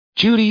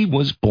Judy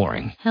was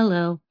boring.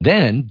 Hello.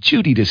 Then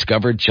Judy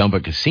discovered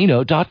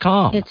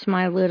ChumbaCasino.com. It's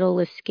my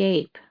little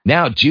escape.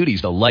 Now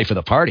Judy's the life of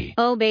the party.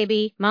 Oh,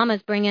 baby,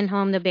 mama's bringing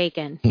home the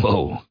bacon.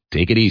 Whoa,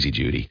 take it easy,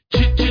 Judy.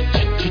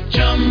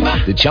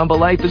 The Chumba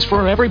life is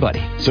for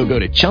everybody. So go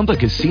to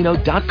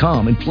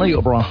ChumbaCasino.com and play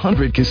over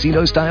 100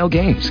 casino-style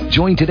games.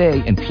 Join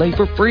today and play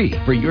for free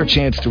for your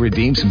chance to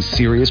redeem some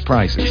serious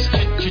prizes.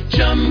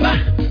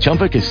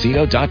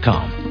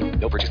 ChumbaCasino.com.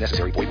 No purchase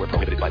necessary. Void where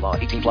prohibited by law.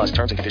 18 plus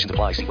terms and conditions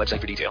apply. See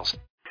website for details.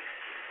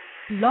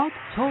 Blog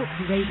Talk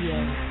Radio.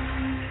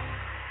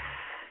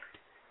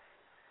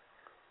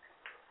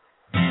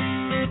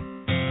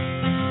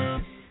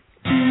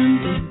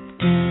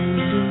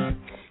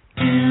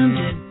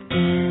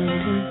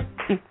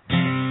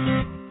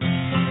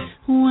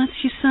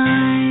 What's your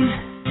sign?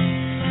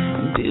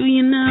 Do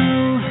you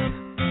know?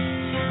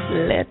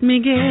 Let me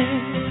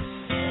guess.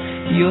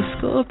 You're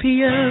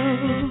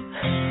Scorpio.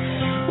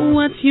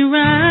 What's your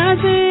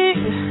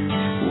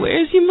rising?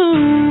 Where's your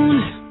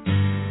moon?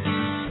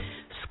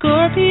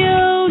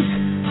 Scorpios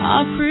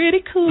are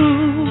pretty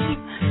cool.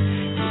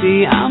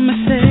 See, I'm a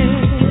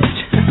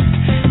sage,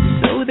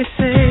 so they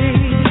say.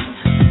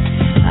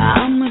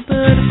 I'm a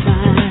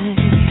butterfly,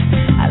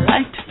 I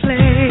like to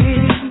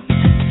play.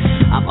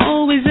 I'm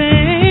always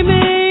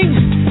aiming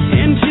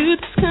into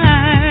the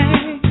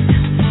sky.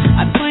 I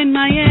point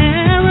my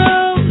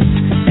arrows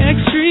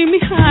extremely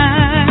high.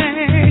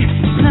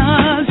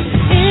 'Cause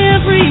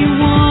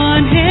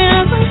everyone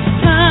has a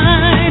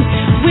sign,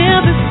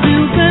 whether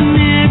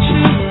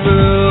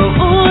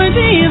supernatural or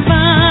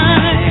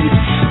divine.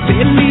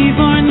 Believe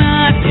or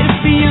not,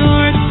 if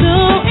you're so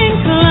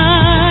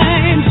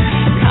inclined.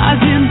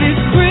 'Cause in this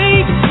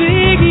great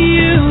big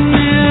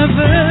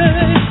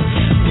universe,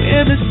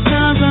 we're the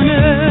stars on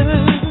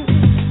earth.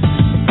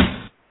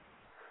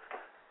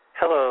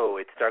 Hello,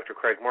 it's Dr.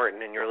 Craig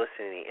Martin, and you're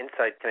listening to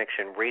Inside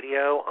Connection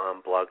Radio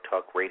on Blog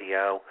Talk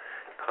Radio,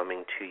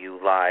 coming to you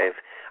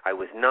live. I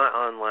was not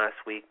on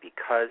last week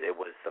because it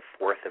was the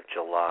 4th of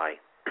July,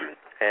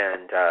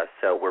 and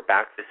so we're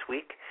back this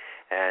week,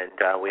 and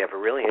we have a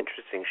really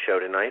interesting show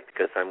tonight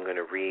because I'm going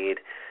to read,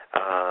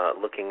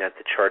 looking at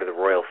the chart of the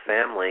royal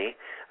family,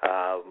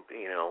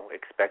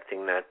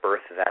 expecting that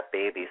birth of that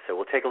baby. So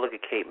we'll take a look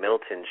at Kate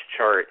Middleton's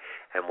chart,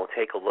 and we'll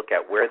take a look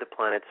at where the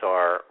planets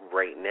are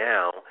right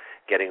now,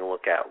 getting a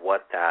look at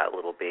what that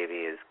little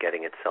baby is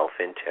getting itself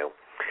into.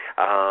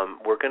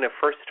 We're going to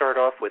first start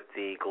off with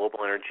the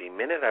Global Energy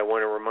Minute. I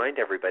want to remind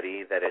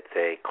everybody that it's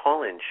a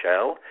call-in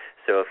show,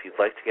 so if you'd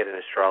like to get an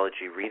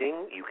astrology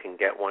reading, you can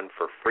get one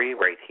for free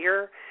right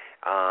here,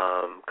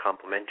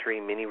 complimentary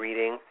mini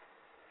reading,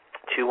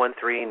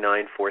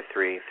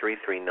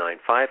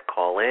 213-943-3395.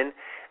 Call in,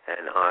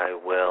 and I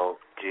will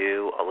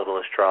do a little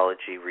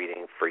astrology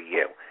reading for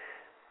you.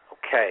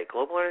 Okay,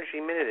 Global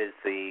Energy Minute is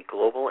the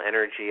global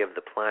energy of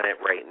the planet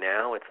right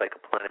now. It's like a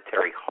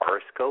planetary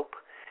horoscope.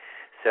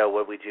 So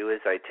what we do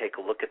is I take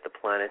a look at the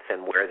planets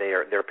and where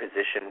they're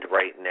positioned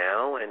right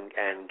now,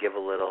 and give a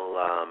little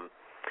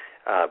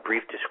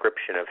brief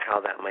description of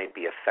how that might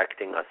be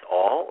affecting us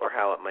all, or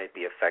how it might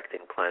be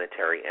affecting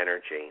planetary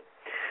energy.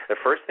 The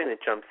first thing that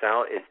jumps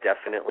out is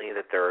definitely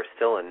that there are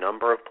still a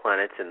number of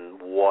planets in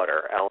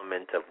water,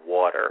 element of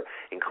water,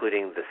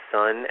 including the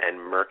Sun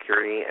and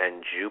Mercury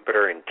and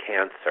Jupiter in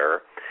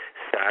Cancer,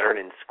 Saturn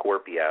in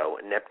Scorpio,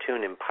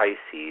 Neptune in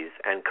Pisces,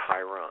 and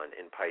Chiron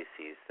in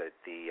Pisces,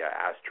 the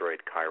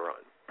asteroid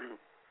Chiron.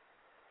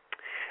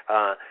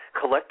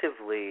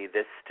 Collectively,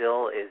 this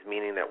still is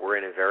meaning that we're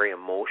in a very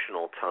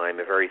emotional time,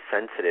 a very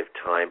sensitive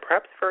time,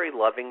 perhaps a very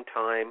loving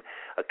time,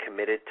 a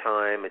committed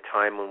time, a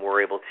time when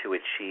we're able to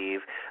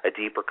achieve a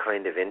deeper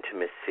kind of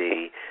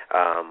intimacy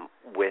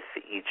with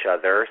each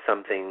other,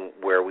 something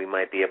where we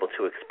might be able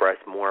to express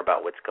more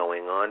about what's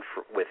going on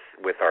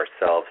with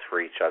ourselves for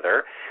each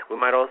other. We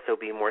might also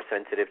be more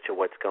sensitive to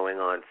what's going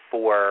on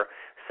for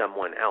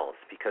someone else.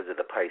 Because of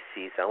the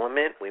Pisces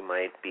element, we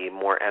might be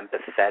more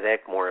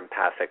empathetic, more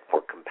empathic,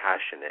 more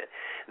compassionate.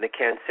 And the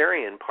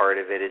Cancerian part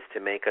of it is to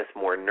make us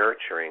more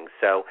nurturing.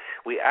 So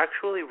we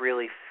actually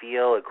really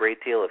feel a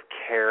great deal of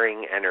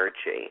caring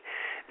energy.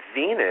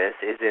 Venus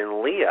is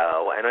in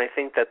Leo, and I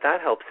think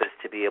that helps us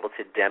to be able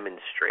to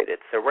demonstrate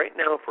it. So right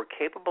now, if we're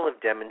capable of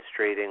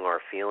demonstrating our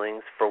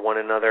feelings for one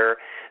another,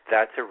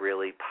 that's a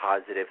really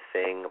positive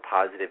thing, a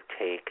positive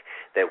take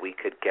that we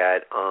could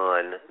get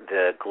on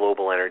the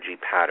global energy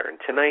pattern.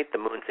 Tonight, the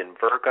moon's in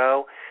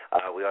Virgo.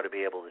 We ought to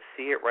be able to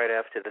see it right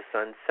after the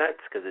sun sets,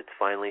 because it's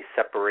finally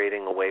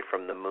separating away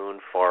from the moon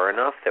far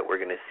enough that we're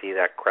going to see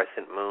that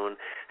crescent moon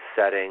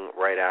setting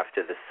right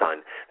after the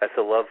sun. That's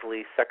a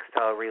lovely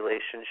sextile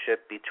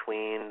relationship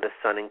between the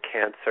sun in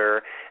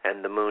Cancer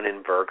and the moon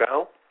in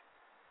Virgo.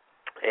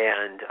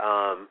 And,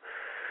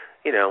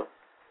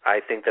 I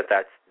think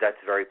that's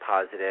very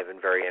positive and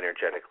very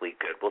energetically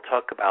good. We'll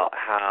talk about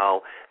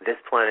how this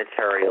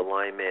planetary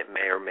alignment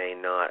may or may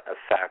not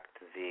affect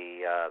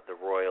the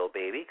royal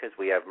baby, because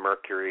we have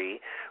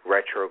Mercury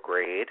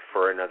retrograde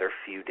for another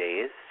few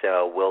days.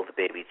 So will the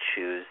baby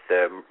choose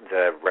the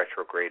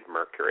retrograde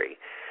Mercury?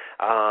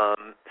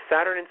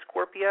 Saturn in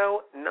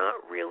Scorpio, not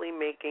really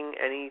making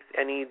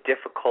any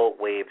difficult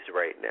waves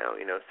right now.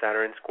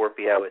 Saturn in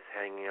Scorpio is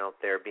hanging out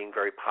there, being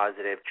very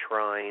positive,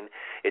 trine.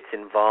 It's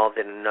involved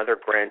in another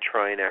grand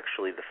trine,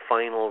 actually, the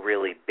final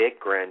really big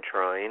grand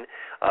trine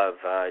of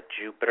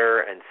Jupiter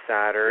and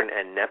Saturn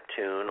and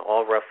Neptune,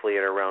 all roughly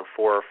at around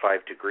 4 or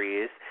 5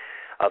 degrees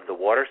of the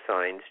water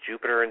signs.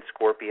 Jupiter in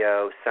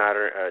Scorpio,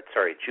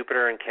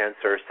 Jupiter in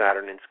Cancer,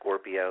 Saturn in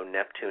Scorpio,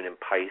 Neptune in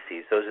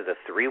Pisces. Those are the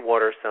 3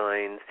 water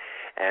signs,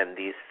 and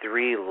these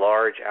 3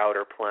 large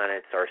outer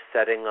planets are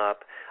setting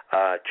up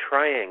a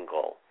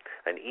triangle,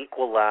 an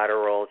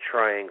equilateral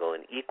triangle,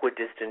 an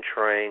equidistant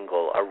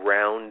triangle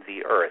around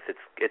the Earth.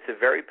 It's a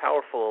very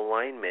powerful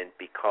alignment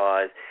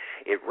because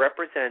it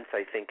represents,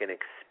 I think, an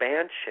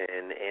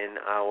expansion in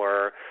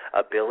our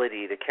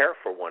ability to care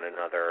for one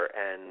another.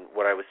 And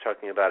what I was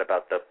talking about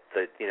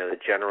the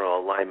general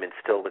alignment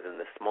still within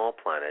the small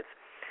planets.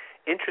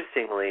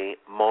 Interestingly,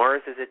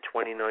 Mars is at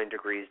 29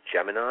 degrees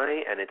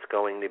Gemini, and it's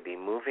going to be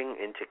moving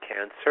into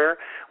Cancer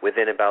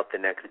within about the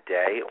next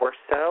day or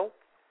so.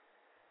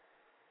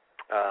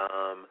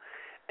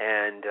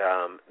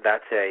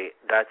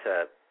 That's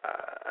a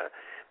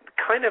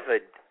kind of a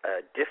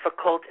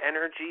difficult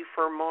energy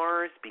for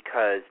Mars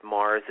because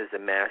Mars is a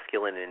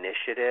masculine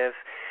initiative,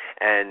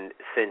 and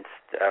since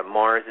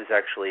Mars is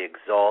actually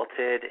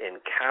exalted in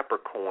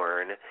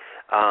Capricorn,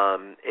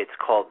 it's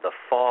called the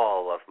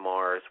fall of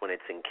Mars when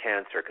it's in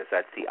Cancer because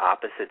that's the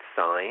opposite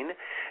sign.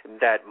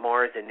 That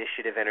Mars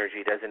initiative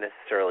energy doesn't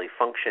necessarily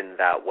function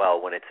that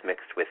well when it's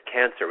mixed with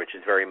Cancer, which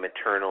is very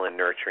maternal and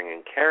nurturing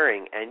and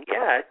caring, and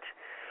yet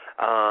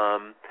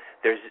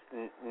there's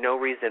no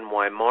reason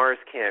why Mars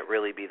can't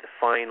really be the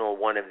final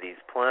one of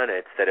these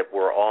planets, that if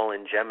we're all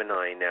in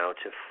Gemini now,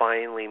 to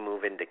finally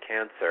move into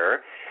Cancer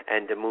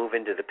and to move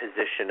into the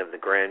position of the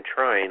Grand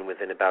Trine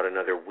within about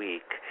another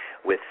week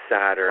with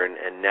Saturn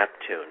and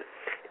Neptune.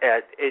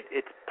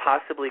 It's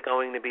possibly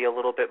going to be a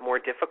little bit more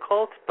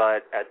difficult,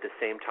 but at the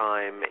same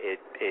time, it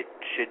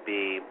should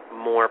be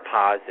more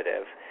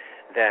positive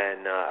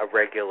than a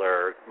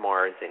regular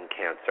Mars in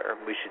Cancer.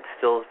 We should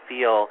still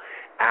feel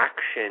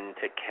action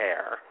to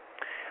care.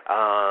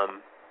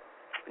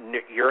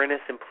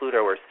 Uranus and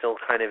Pluto are still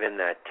kind of in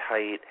that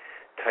tight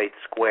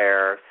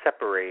square,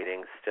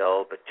 separating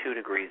still, but 2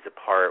 degrees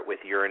apart, with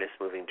Uranus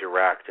moving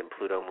direct and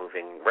Pluto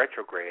moving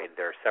retrograde.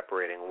 They're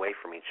separating away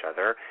from each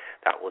other.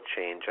 That will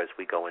change as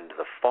we go into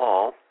the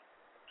fall.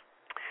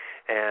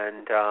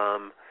 And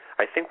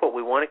I think what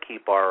we want to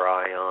keep our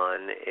eye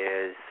on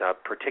is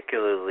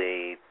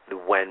particularly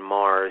when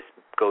Mars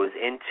goes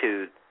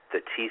into the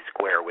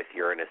T-square with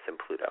Uranus and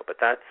Pluto. But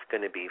that's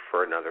going to be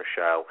for another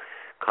show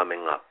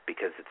coming up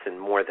because it's in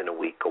more than a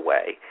week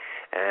away.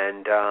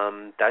 And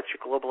that's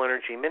your Global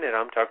Energy Minute.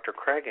 I'm Dr.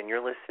 Craig, and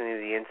you're listening to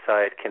the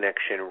Inside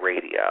Connection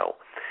Radio.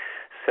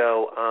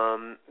 So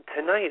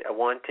tonight I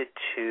wanted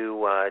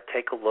to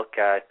take a look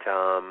at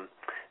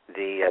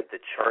the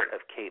chart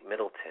of Kate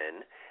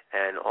Middleton,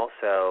 and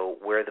also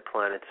where the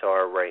planets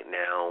are right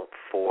now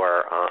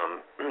for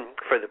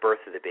the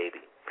birth of the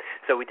baby.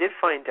 So we did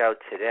find out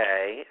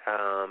today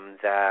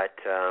that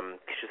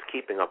just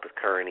keeping up with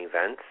current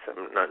events.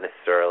 I'm not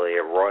necessarily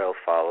a royal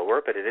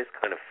follower, but it is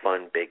kind of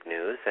fun, big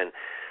news. And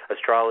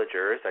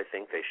astrologers, I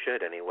think they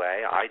should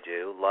anyway, I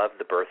do, love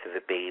the birth of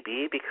a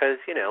baby because,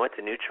 it's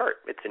a new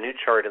chart. It's a new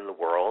chart in the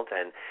world,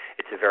 and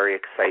it's a very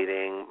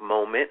exciting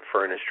moment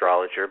for an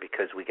astrologer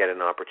because we get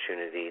an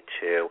opportunity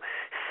to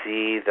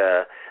see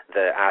the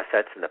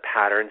assets and the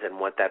patterns and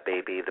what that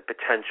baby, the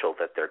potential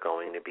that they're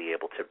going to be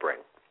able to bring.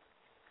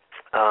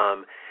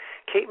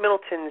 Kate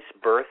Middleton's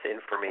birth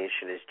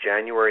information is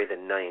January the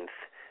 9th,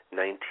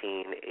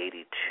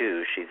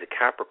 1982. She's a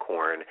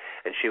Capricorn,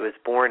 and she was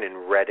born in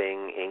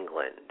Reading,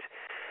 England.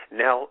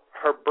 Now,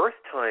 her birth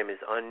time is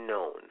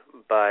unknown,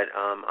 but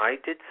I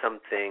did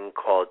something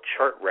called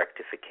chart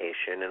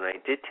rectification, and I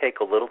did take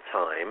a little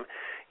time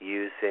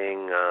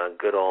using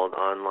good old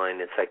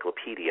online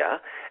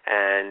encyclopedia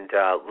and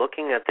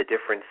looking at the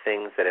different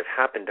things that have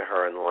happened to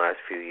her in the last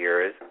few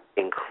years,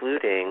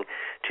 including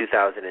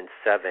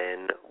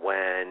 2007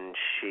 when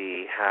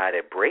she had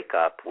a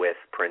breakup with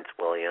Prince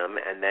William,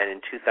 and then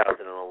in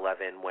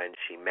 2011 when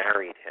she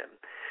married him.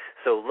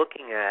 So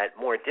looking at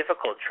more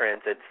difficult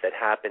transits that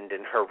happened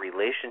in her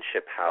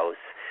relationship house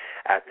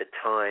at the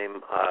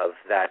time of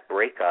that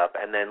breakup,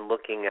 and then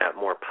looking at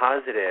more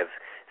positive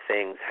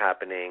things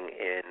happening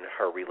in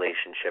her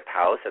relationship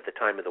house at the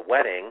time of the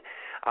wedding,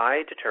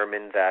 I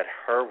determined that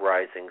her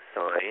rising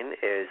sign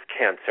is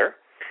Cancer,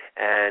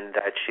 and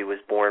that she was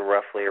born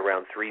roughly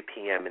around 3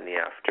 p.m. in the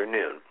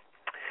afternoon.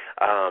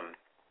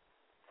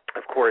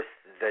 Of course,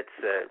 that's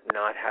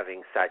not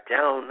having sat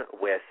down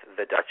with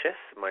the Duchess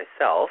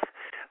myself.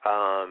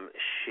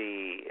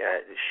 She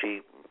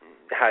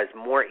has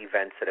more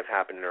events that have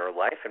happened in her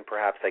life, and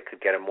perhaps I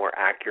could get a more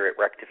accurate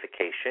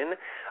rectification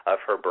of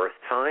her birth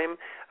time.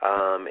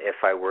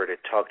 If I were to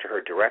talk to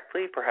her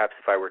directly, perhaps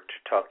if I were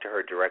to talk to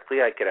her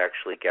directly, I could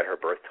actually get her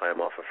birth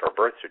time off of her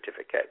birth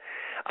certificate.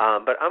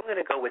 But I'm going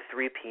to go with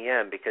 3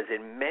 p.m. because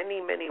in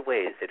many, many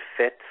ways it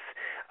fits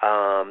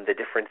the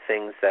different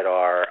things that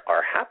are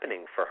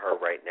happening for her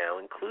right now,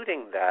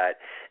 including that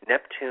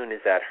Neptune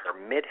is at her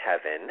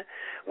midheaven,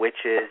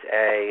 which is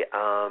a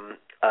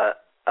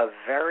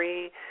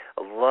very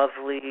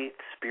lovely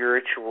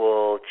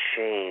spiritual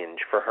change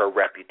for her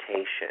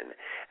reputation.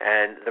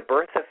 And the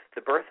birth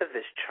of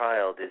this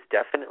child is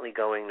definitely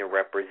going to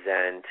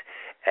represent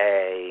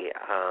a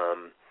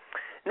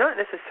not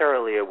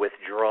necessarily a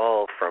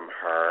withdrawal from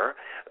her,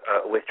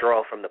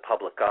 withdrawal from the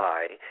public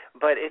eye,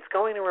 but it's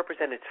going to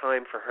represent a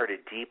time for her to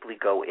deeply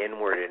go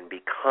inward and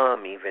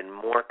become even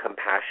more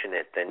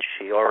compassionate than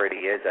she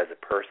already is as a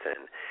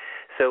person.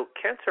 So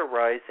Cancer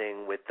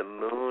rising with the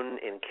moon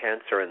in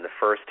Cancer in the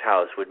first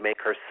house would make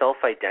her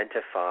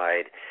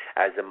self-identified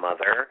as a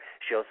mother.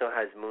 She also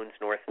has moon's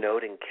north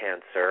node in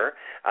Cancer,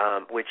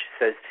 which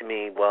says to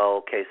me, well,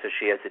 okay, so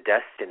she has a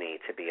destiny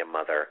to be a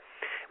mother.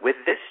 With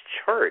this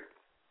chart,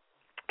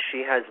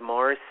 she has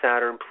Mars,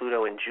 Saturn,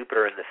 Pluto, and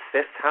Jupiter in the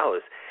fifth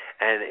house,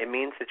 and it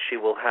means that she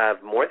will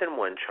have more than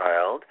one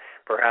child,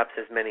 perhaps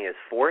as many as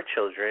 4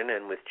 children.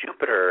 And with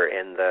Jupiter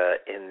in the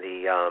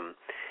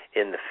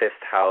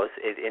fifth house,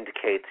 it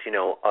indicates,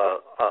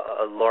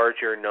 a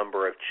larger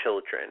number of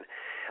children.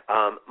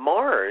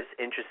 Mars,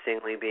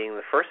 interestingly, being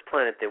the first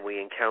planet that we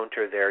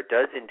encounter there,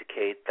 does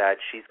indicate that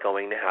she's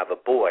going to have a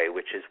boy,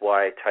 which is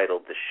why I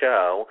titled the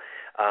show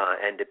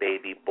And a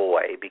Baby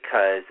Boy,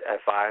 because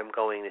if I'm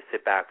going to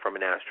sit back from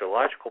an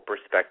astrological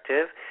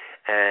perspective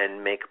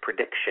and make a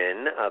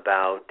prediction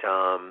about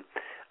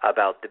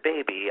the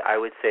baby, I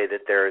would say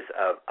that there's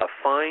a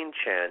fine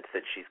chance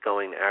that she's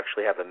going to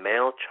actually have a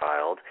male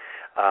child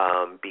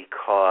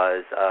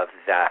because of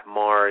that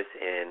Mars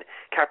in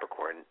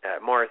Capricorn,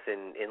 Mars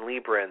in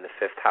Libra in the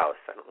fifth house.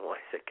 I don't know why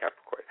I said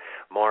Capricorn.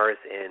 Mars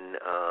in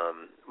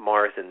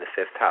the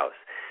fifth house.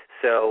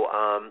 So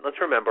let's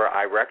remember,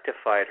 I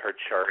rectified her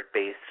chart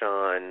based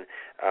on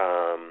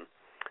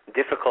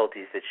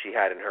difficulties that she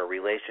had in her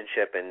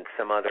relationship and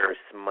some other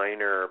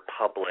minor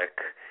public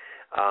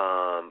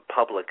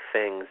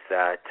things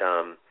that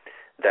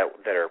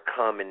are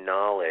common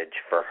knowledge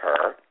for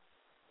her,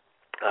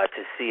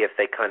 to see if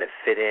they kind of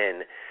fit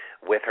in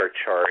with her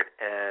chart.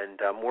 And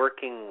I'm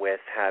working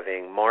with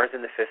having Mars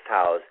in the fifth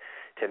house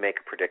to make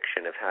a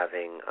prediction of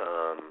having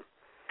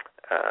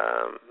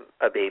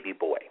a baby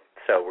boy.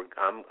 So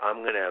I'm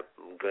gonna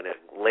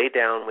lay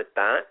down with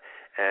that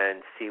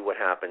and see what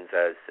happens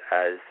as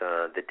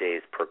the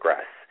days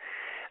progress.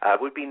 It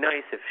would be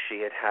nice if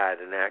she had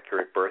an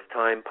accurate birth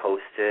time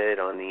posted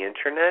on the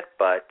internet,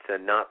 but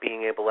not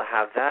being able to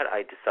have that,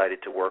 I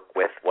decided to work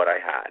with what I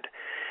had.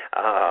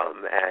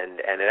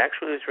 And it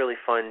actually was really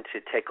fun to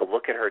take a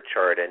look at her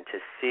chart and to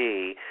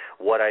see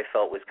what I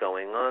felt was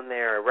going on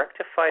there. I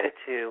rectified it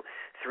to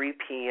 3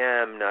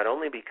 p.m., not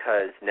only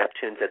because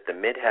Neptune's at the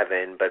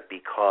midheaven, but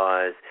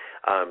because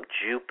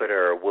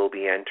Jupiter will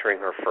be entering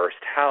her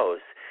first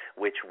house,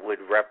 which would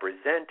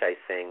represent, I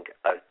think,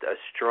 a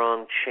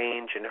strong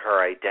change in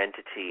her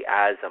identity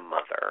as a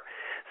mother.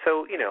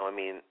 So,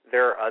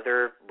 there are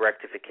other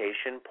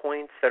rectification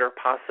points that are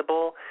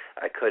possible.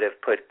 I could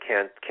have put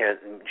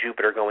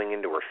Jupiter going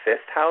into her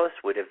fifth house,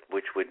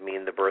 which would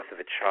mean the birth of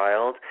a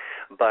child.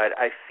 But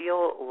I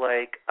feel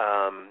like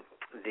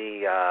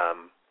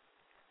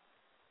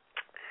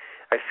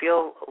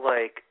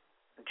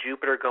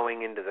Jupiter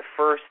going into the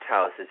first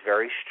house is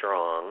very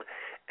strong.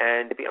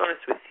 And to be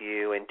honest with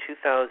you, in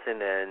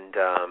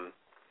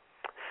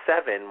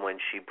 2007, when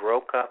she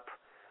broke up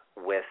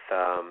with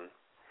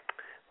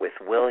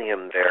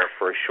William there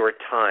for a short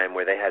time,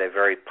 where they had a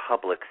very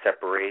public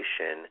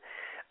separation,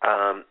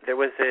 there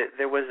was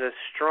a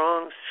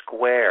strong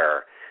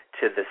square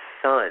to the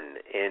sun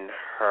in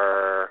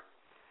her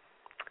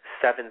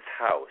seventh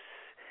house,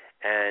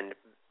 and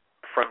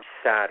from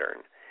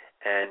Saturn.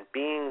 And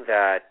being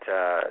that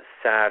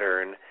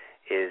Saturn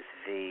is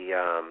the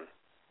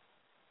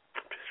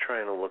just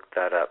trying to look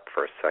that up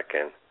for a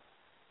second.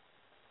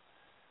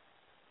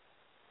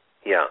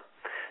 Yeah.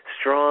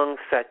 Strong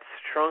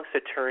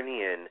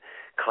Saturnian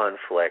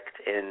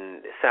conflict,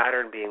 in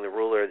Saturn being the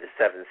ruler of the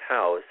seventh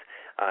house,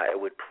 it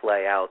would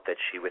play out that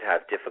she would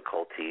have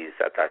difficulties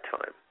at that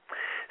time.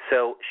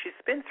 So she's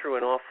been through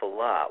an awful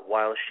lot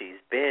while she's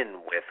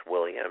been with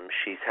William.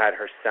 She's had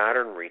her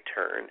Saturn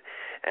return,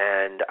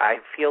 and I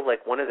feel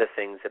like one of the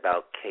things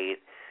about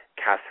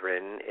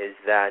Catherine, is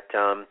that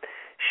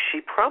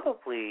she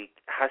probably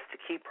has to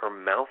keep her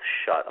mouth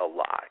shut a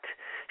lot.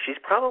 She's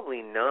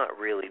probably not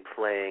really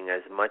playing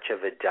as much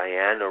of a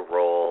Diana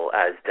role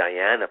as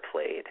Diana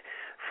played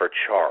for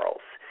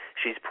Charles.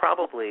 she's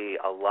probably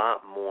a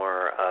lot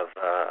more of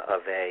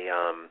a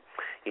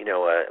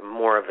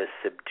more of a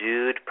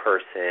subdued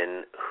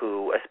person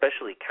who,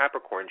 especially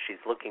Capricorn,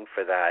 she's looking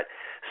for that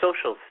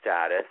social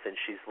status, and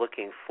she's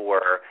looking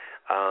for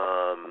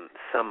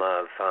some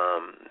of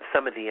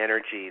the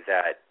energy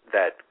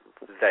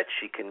that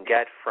she can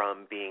get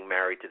from being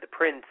married to the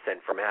prince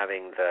and from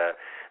having the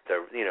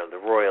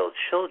royal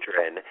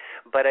children.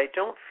 But I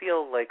don't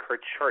feel like her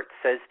chart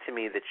says to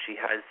me that she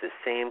has the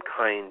same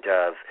kind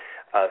of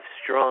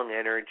strong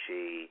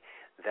energy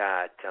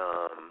that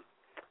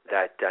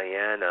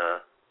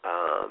Diana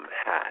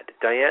had.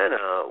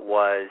 Diana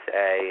was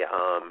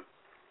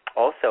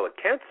also a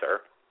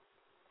Cancer,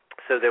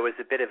 so there was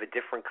a bit of a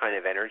different kind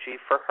of energy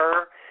for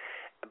her.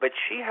 But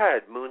she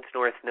had Moon's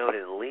North Node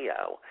in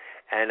Leo,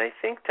 and I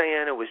think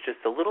Diana was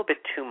just a little bit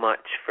too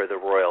much for the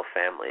royal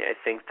family. I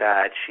think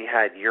that she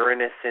had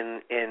Uranus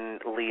in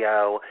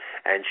Leo,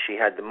 and she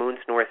had the Moon's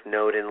North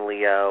Node in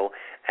Leo,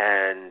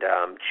 and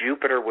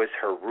Jupiter was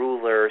her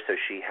ruler, so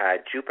she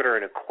had Jupiter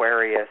in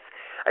Aquarius.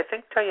 I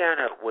think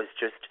Diana was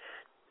just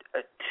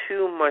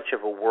too much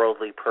of a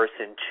worldly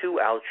person, too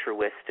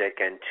altruistic,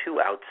 and too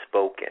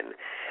outspoken.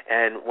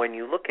 And when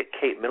you look at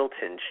Kate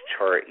Middleton's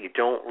chart, you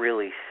don't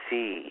really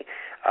see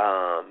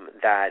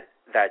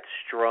that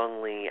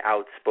strongly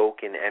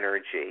outspoken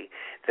energy.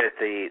 That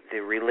she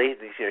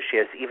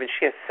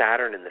has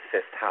Saturn in the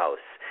 5th house,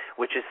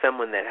 which is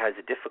someone that has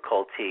a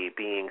difficulty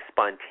being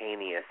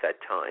spontaneous at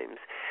times.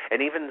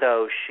 And even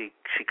though she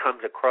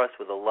comes across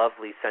with a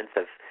lovely sense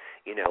of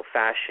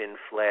fashion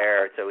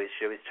flair. They're always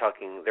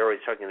talking in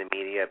the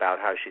media about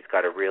how she's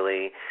got a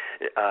really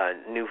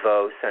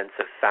nouveau sense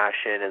of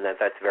fashion, and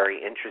that's very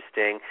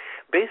interesting.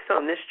 Based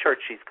on this chart,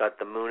 she's got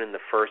the moon in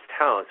the 1st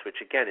house, which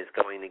again is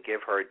going to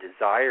give her a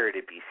desire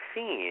to be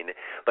seen,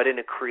 but in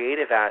a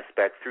creative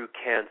aspect through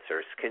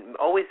Cancer,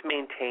 always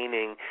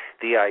maintaining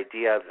the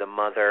idea of the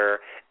mother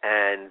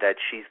and that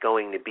she's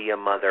going to be a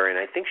mother. And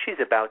I think she's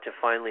about to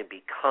finally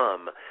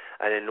become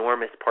an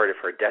enormous part of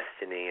her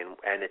destiny,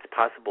 and it's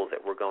possible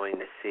that we're going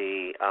to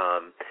see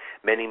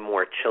many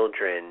more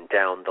children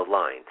down the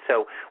line.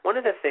 So one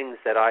of the things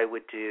that I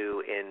would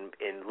do in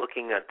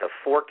looking at the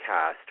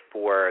forecast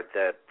for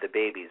the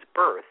baby's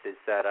birth is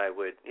that I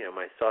would,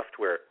 my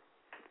software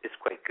is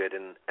quite good,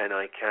 and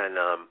I can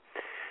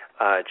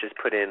just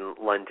put in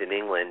London,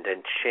 England,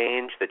 and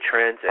change the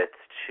transits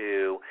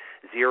to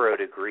 0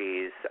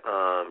 degrees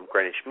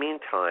Greenwich Mean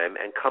Time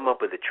and come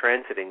up with a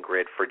transiting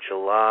grid for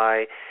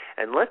July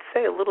and let's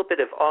say a little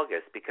bit of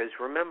August, because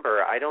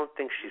remember, I don't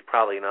think she's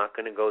probably not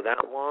going to go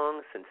that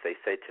long since they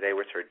say today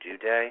was her due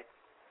day.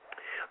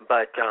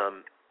 But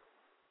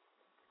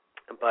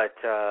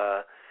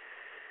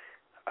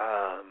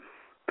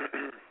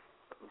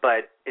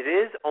it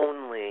is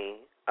only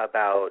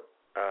about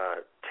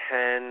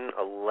 10,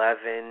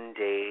 11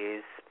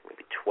 days,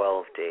 maybe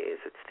 12 days.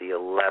 It's the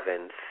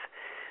 11th.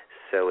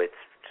 So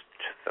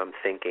I'm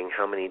thinking,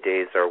 how many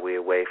days are we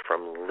away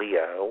from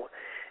Leo?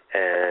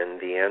 And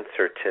the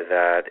answer to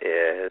that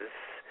is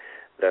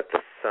that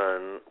the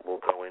sun will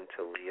go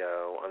into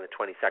Leo on the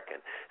 22nd.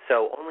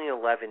 So only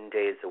 11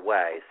 days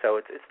away. So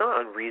it's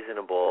not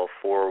unreasonable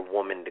for a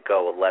woman to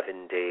go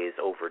 11 days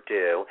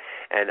overdue.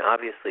 And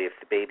obviously, if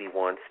the baby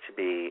wants to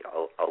be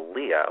a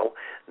Leo,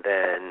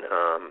 then,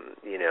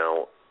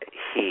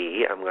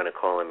 I'm going to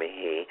call him a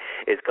he,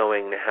 is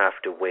going to have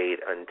to wait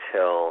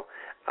until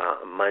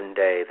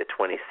Monday, the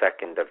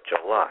 22nd of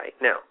July.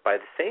 Now, by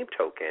the same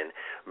token,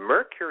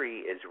 Mercury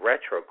is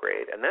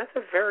retrograde, and that's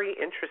a very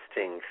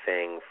interesting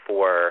thing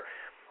for,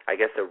 I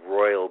guess, a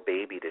royal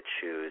baby to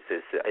choose,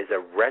 is a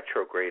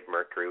retrograde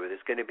Mercury, where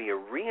there's going to be a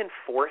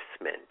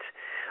reinforcement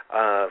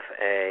of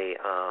a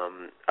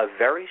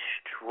very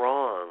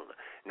strong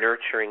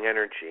nurturing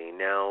energy.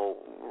 Now,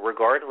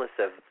 regardless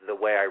of the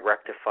way I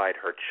rectified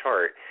her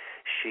chart,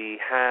 she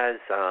has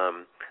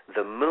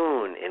the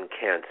moon in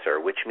Cancer,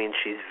 which means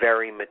she's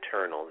very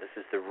maternal. This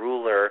is the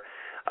ruler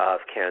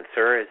of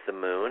Cancer, is the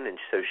moon, and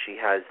so she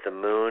has the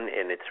moon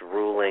in its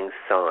ruling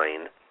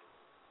sign.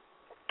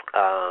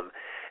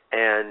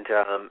 And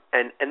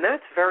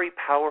that's very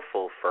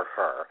powerful for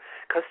her.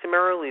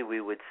 Customarily, we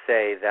would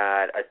say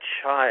that a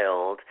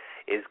child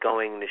is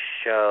going to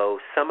show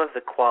some of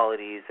the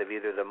qualities of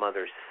either the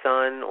mother's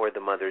sun or the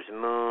mother's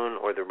moon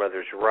or the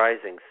mother's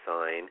rising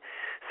sign.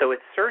 So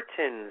it's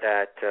certain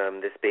that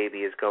this baby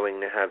is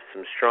going to have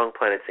some strong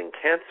planets in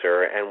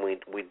Cancer, and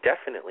we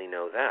definitely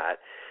know that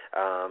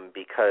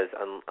because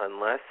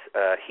unless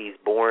he's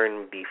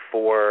born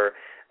before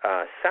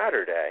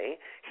Saturday,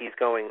 he's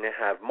going to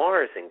have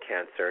Mars in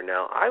Cancer.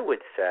 Now, I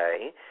would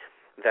say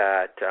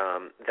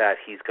that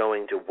he's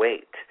going to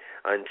wait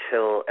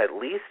until at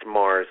least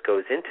Mars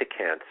goes into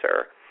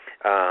Cancer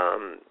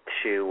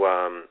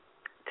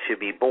to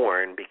be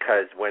born,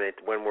 because when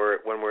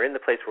we're in the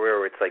place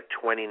where it's like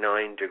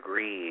 29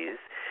 degrees,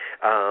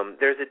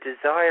 there's a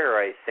desire,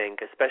 I think,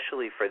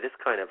 especially for this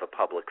kind of a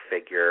public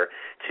figure,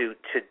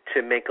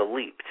 to make a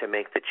leap, to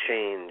make the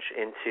change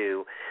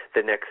into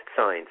the next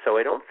sign. So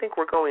I don't think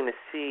we're going to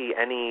see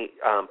any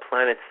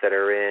planets that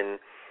are in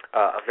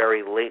a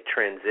very late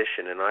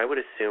transition, and I would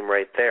assume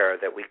right there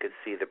that we could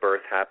see the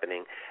birth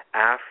happening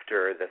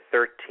after the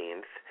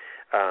 13th,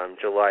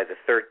 July the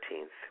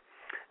 13th.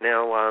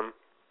 Now,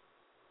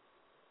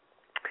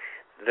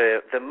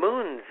 the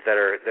moons that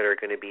are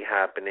going to be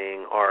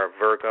happening are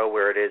Virgo,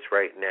 where it is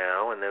right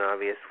now, and then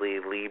obviously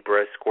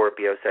Libra,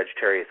 Scorpio,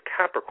 Sagittarius,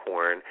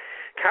 Capricorn.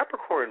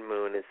 Capricorn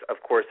moon is,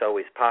 of course,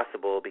 always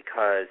possible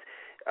because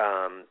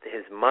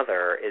his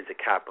mother is a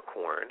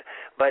Capricorn,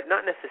 but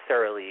not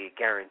necessarily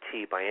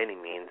guaranteed by any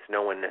means.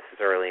 No one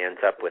necessarily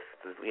ends up with,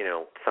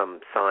 some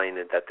sign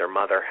that their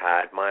mother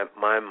had.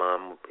 My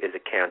mom is a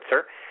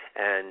Cancer,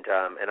 and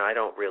I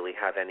don't really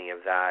have any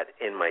of that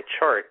in my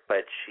chart,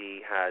 but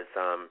she has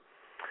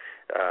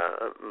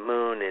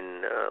moon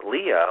in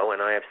Leo,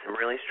 and I have some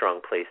really strong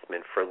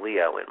placement for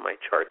Leo in my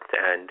chart.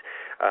 And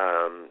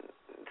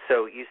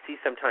so you see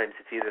sometimes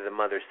it's either the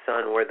mother's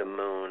sun or the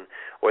moon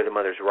or the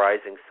mother's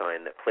rising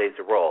sign that plays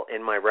a role.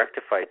 In my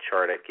rectified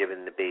chart, I've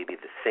given the baby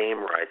the same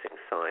rising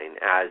sign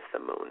as the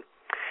moon.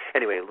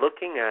 Anyway,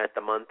 looking at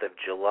the month of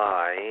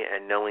July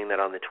and knowing that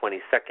on the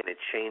 22nd it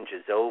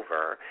changes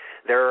over,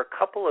 there are a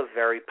couple of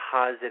very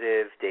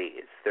positive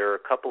days.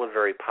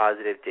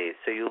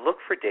 So you look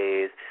for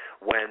days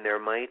when there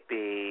might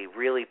be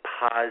really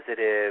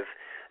positive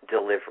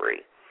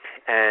delivery.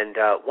 And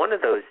one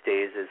of those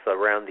days is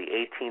around the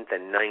 18th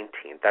and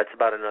 19th. That's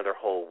about another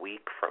whole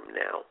week from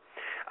now.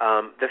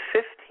 The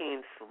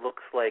 15th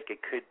looks like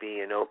it could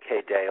be an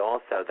okay day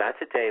also.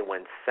 That's a day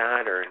when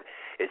Venus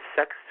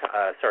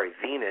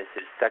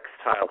is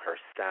sextile her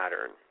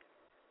Saturn.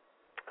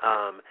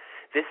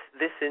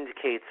 This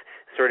indicates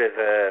sort of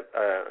a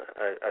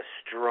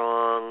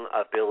strong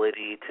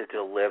ability to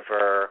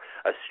deliver,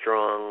 a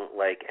strong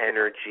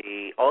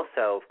energy.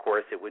 Also, of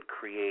course, it would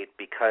create,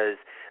 because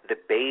the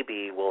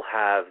baby will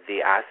have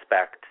the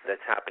aspect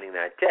that's happening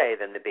that day,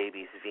 then the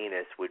baby's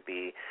Venus would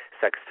be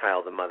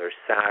sextile the mother's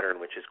Saturn,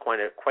 which is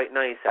quite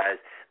nice, as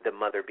the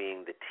mother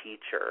being the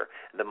teacher,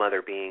 the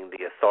mother being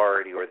the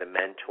authority or the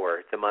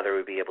mentor. The mother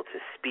would be able to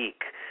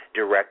speak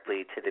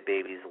directly to the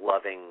baby's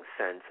loving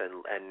sense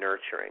and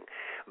nurturing.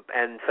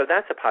 And so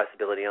that's a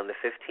possibility on the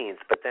 15th.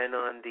 But then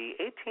on the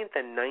 18th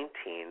and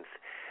 19th,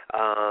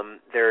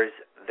 there's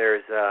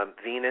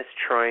Venus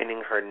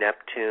trining her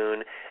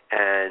Neptune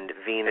and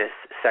Venus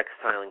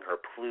sextiling her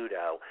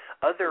Pluto.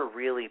 Other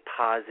really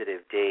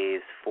positive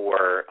days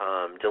for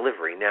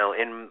delivery. Now,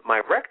 in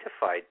my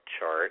rectified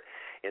chart,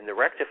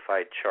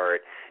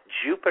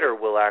 Jupiter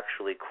will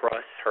actually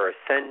cross her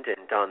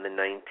ascendant on the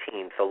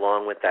 19th,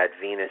 along with that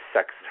Venus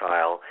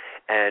sextile,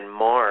 and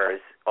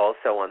Mars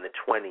also on the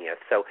 20th.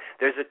 So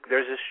there's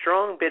a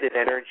strong bit of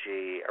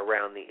energy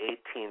around the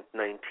 18th,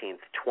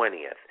 19th,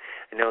 20th.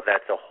 I know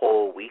that's a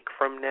whole week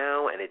from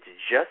now, and it's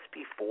just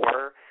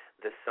before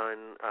the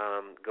sun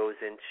goes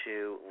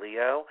into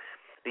Leo.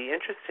 The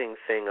interesting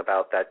thing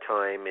about that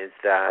time is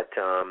that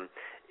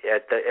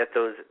at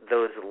those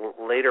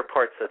later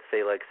parts, let's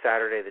say like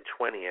Saturday the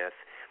 20th,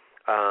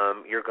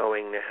 you're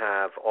going to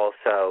have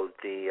also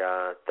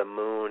the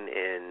moon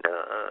in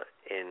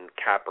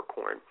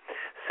Capricorn.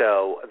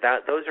 So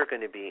those are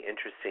going to be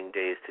interesting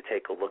days to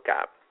take a look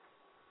at.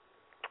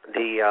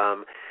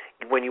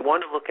 When you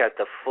want to look at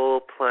the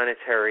full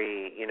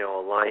planetary,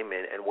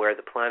 alignment and where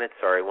the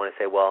planets are, I want to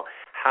say, well,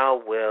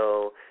 how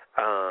will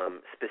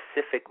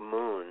specific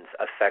moons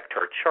affect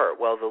her chart?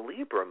 Well, the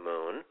Libra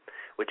moon,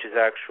 which is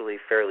actually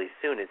fairly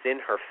soon, is in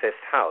her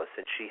 5th house,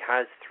 and she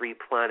has 3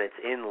 planets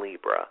in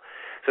Libra.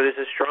 So there's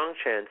a strong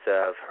chance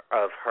of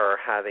her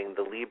having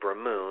the Libra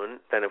moon.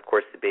 Then, of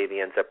course, the baby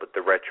ends up with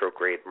the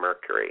retrograde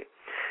Mercury.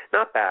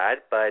 Not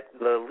bad, but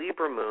the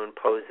Libra moon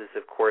poses,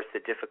 of course,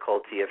 the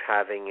difficulty of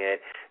having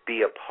it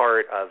be a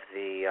part of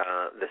the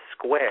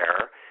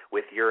square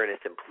with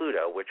Uranus and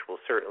Pluto, which will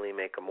certainly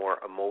make a more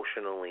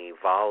emotionally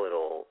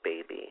volatile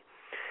baby.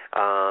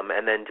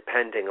 And then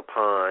depending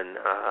upon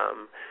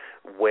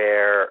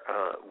where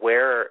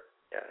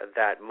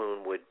that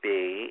moon would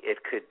be,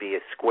 it could be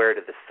a square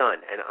to the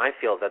sun. And I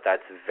feel that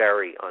that's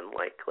very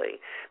unlikely,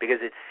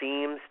 because it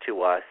seems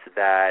to us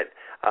that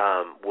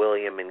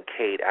William and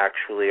Kate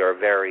actually are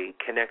very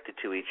connected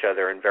to each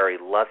other and very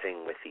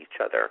loving with each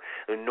other.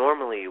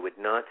 Normally you would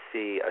not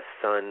see a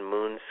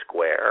sun-moon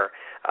square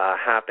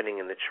happening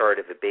in the chart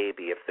of a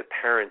baby if the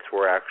parents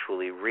were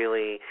actually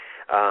really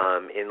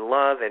in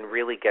love and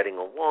really getting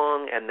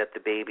along, and that the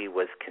baby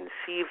was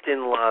conceived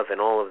in love and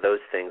all of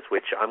those things,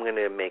 which I'm going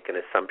to make an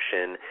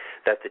assumption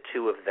that the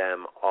two of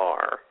them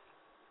are.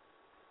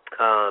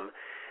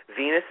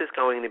 Venus is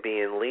going to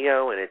be in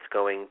Leo, and it's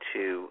going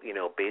to,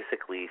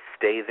 basically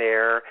stay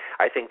there.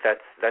 I think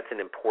that's an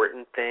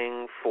important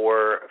thing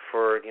for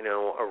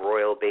a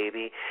royal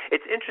baby.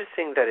 It's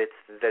interesting that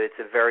it's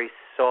a very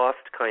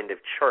soft kind of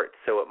chart,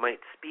 so it might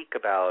speak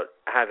about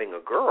having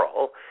a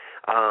girl.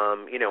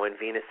 And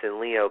Venus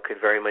in Leo could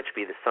very much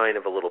be the sign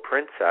of a little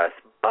princess,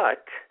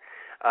 but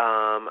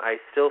I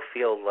still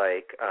feel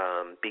like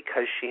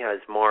because she has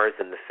Mars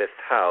in the 5th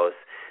house,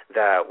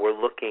 that we're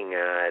looking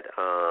at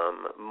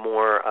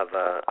more of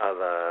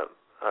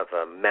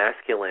a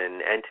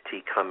masculine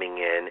entity coming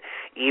in,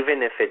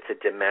 even if it's a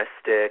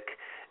domestic,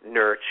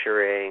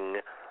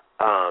 nurturing,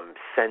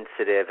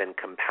 sensitive and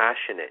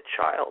compassionate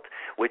child,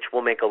 which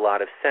will make a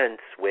lot of sense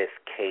with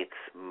Kate's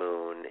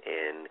moon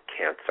in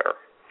Cancer.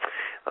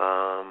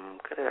 I'm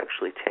going to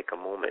actually take a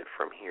moment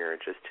from here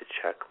just to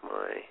check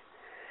my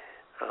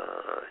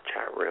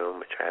chat room,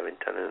 which I haven't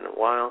done in a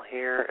while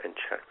here, and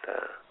check the...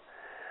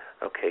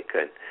 Okay,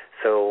 good.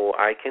 So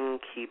I can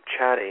keep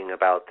chatting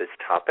about this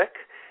topic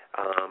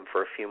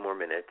for a few more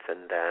minutes,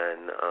 and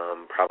then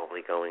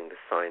probably going to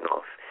sign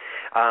off.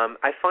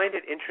 I find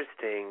it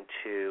interesting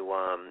to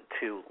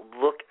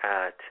look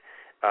at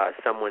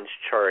someone's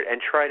chart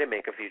and try to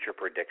make a future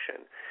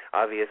prediction.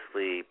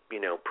 Obviously,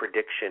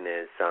 prediction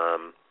is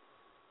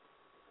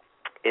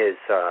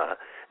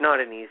not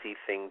an easy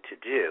thing to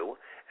do,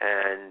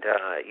 and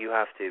you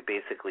have to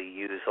basically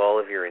use all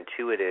of your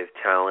intuitive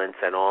talents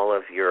and all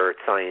of your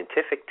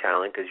scientific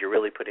talent, because you're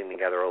really putting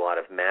together a lot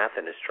of math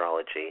and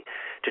astrology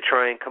to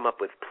try and come up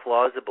with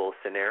plausible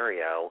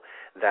scenario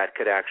that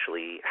could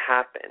actually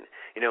happen.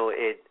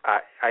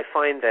 I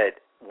find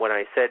that when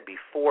I said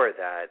before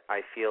that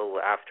I feel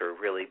after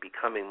really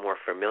becoming more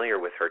familiar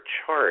with her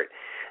chart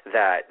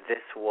that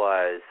this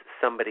was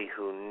somebody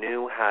who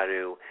knew how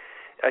to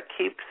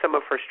keep some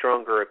of her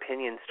stronger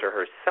opinions to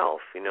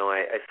herself.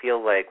 I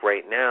feel like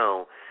right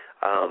now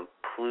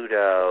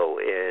Pluto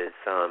is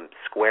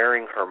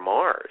squaring her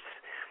Mars,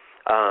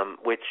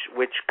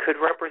 which could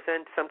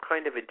represent some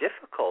kind of a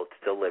difficult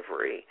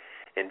delivery,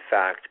 in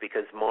fact,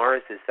 because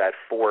Mars is that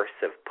force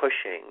of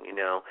pushing.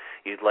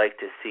 You'd like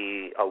to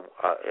see a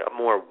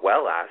more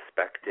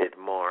well-aspected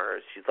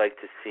Mars. You'd like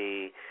to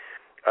see,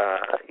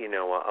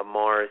 a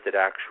Mars that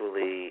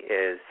actually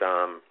is...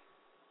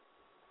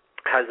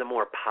 has a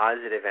more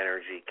positive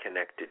energy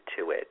connected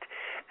to it,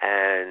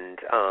 and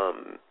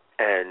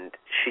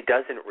she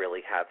doesn't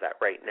really have that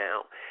right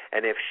now.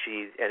 And if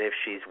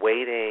she's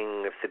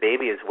waiting, if the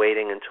baby is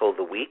waiting until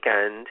the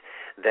weekend,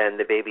 then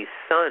the baby's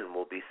sun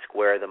will be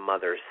square the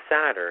mother's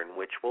Saturn,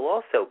 which will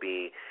also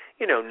be,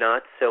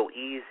 not so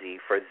easy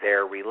for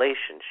their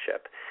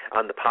relationship.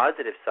 On the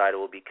positive side, it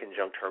will be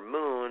conjunct her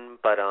moon,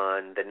 but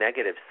on the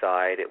negative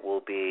side, it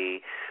will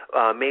be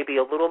maybe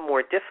a little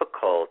more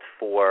difficult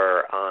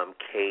for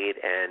Kate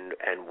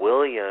and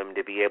William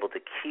to be able to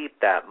keep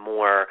that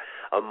more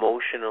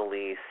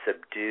emotionally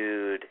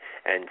subdued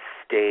and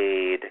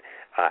staid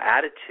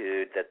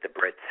attitude that the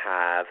Brits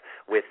have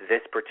with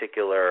this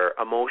particular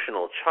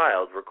emotional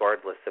child,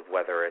 regardless of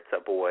whether it's a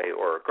boy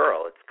or a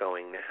girl. It's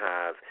going to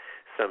have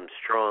some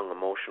strong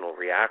emotional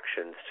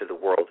reactions to the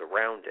world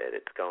around it.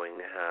 It's going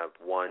to have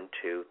 1,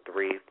 2,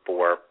 3,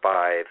 4,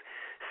 5,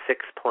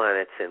 6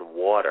 planets in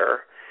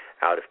water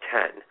out of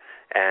 10.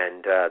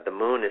 And the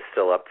moon is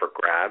still up for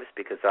grabs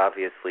because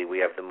obviously we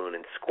have the moon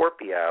in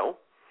Scorpio.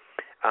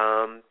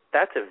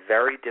 That's a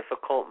very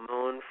difficult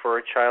moon for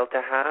a child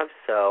to have,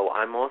 so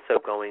I'm also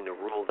going to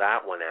rule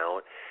that one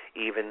out,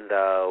 even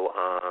though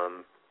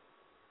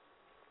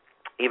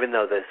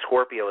the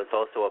Scorpio is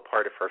also a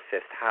part of her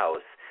 5th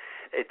house.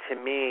 To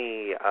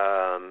me,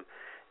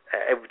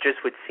 it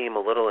just would seem a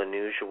little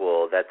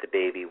unusual that the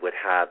baby would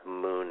have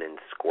moon in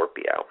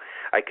Scorpio.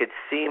 I could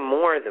see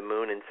more the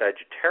moon in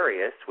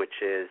Sagittarius,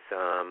 which is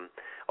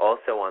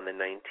also on the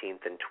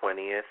 19th and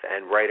 20th,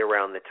 and right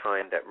around the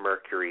time that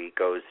Mercury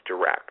goes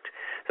direct.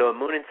 So a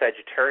moon in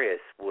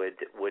Sagittarius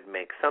would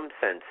make some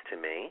sense to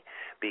me,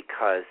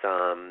 because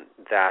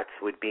that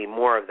would be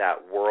more of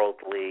that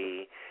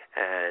worldly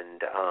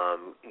and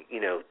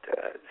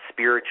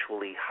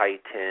spiritually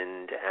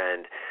heightened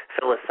and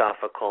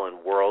philosophical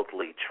and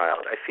worldly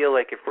child. I feel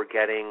like if we're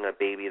getting a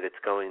baby that's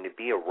going to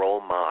be a role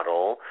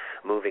model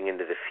moving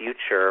into the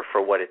future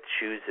for what it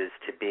chooses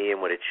to be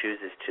and what it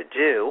chooses to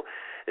do,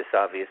 it's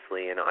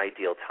obviously an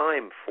ideal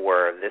time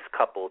for this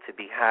couple to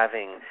be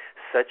having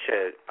such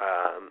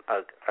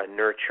a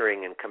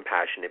nurturing and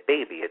compassionate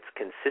baby. It's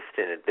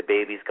consistent. The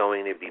baby's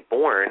going to be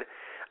born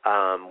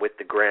with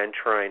the Grand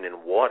Trine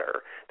in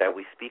water that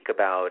we speak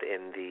about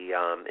in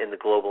the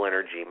Global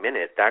Energy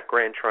Minute. That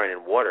Grand Trine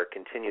in water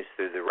continues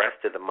through the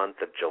rest of the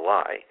month of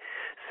July.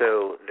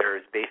 So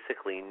there's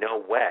basically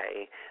no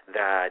way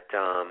that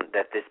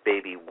this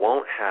baby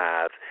won't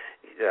have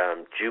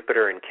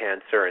Jupiter in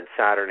Cancer and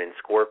Saturn in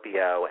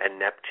Scorpio and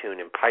Neptune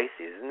in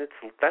Pisces, and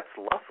that's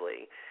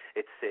lovely.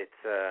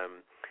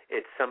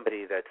 It's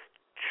somebody that's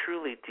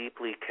truly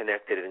deeply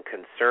connected and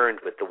concerned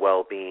with the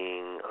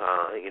well-being,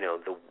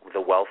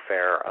 the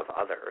welfare of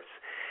others,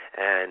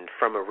 and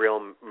from a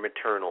real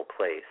maternal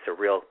place, a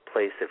real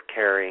place of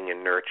caring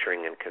and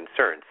nurturing and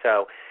concern.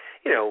 So,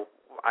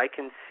 I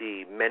can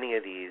see many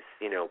of these,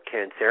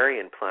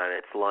 Cancerian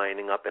planets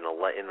lining up in an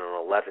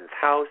 11th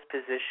house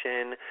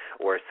position,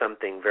 or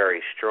something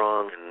very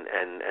strong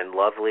and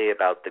lovely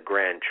about the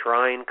Grand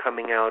Trine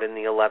coming out in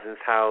the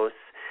 11th house.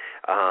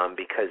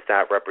 Because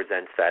that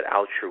represents that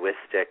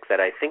altruistic that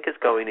I think is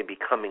going to be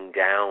coming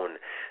down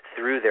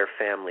through their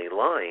family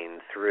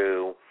line,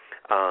 through,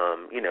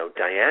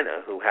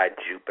 Diana, who had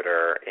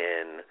Jupiter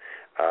in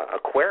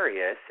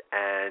Aquarius,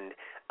 and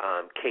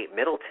Kate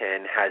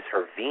Middleton has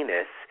her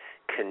Venus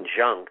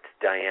conjunct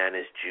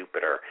Diana's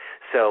Jupiter.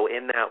 So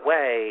in that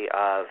way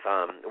of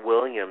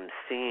William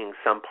seeing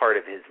some part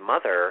of his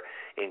mother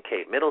in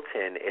Kate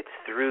Middleton, it's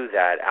through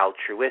that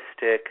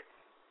altruistic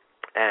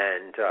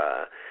and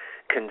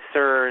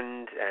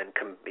concerned and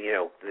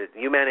the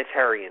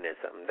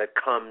humanitarianism that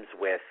comes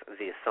with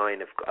the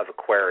sign of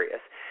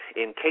Aquarius.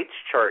 In Kate's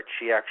chart,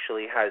 she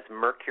actually has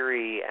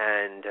Mercury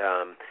and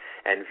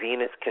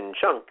Venus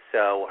conjunct,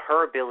 so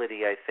her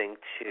ability, I think,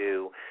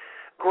 to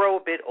grow a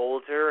bit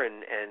older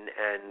and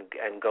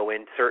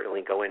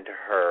certainly go into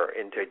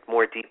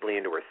more deeply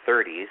into her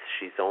 30s.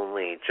 She's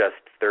only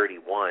just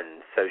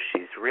 31, so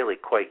she's really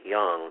quite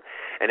young.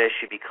 And as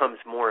she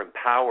becomes more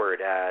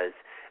empowered as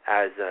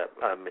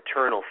a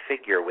maternal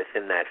figure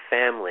within that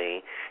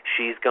family,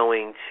 she's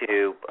going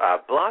to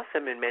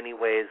blossom in many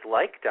ways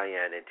like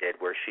Diana did,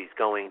 where she's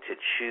going to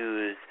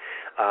choose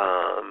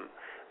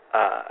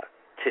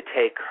to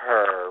take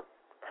her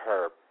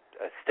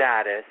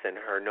status and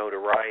her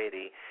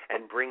notoriety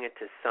and bring it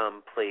to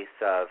some place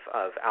of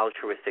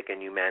altruistic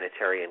and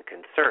humanitarian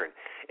concern.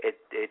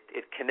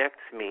 It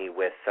connects me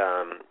with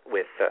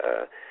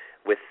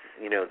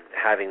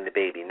having the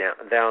baby.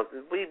 Now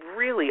it'd be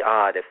really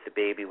odd if the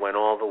baby went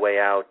all the way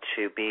out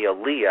to be a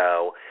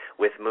Leo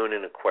with Moon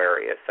in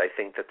Aquarius. I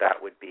think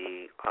that would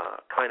be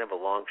kind of a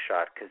long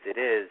shot, because it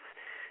is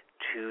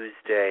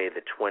Tuesday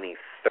the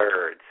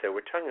 23rd, so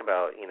we're talking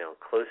about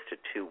close to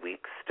 2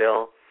 weeks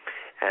still.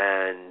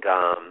 And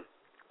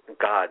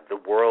God, the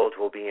world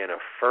will be in a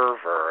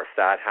fervor if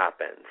that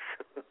happens.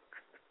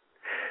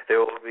 There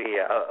will be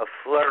a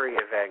flurry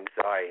of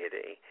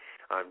anxiety,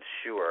 I'm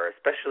sure,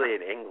 especially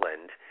in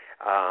England,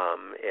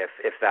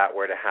 if that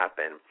were to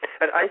happen.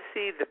 And I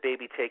see the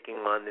baby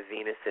taking on the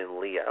Venus in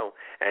Leo,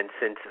 and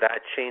since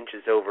that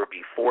changes over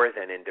before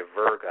then into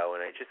Virgo,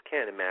 and I just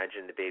can't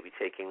imagine the baby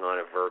taking on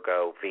a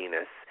Virgo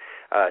Venus,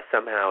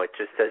 somehow it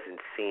just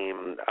doesn't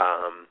seem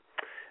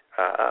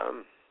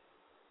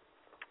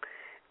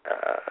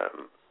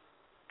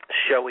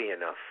showy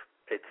enough.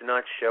 It's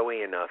not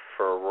showy enough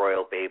for a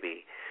royal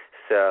baby.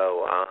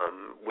 So,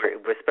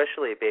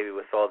 especially a baby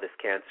with all this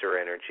Cancer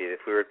energy.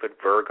 If we were to put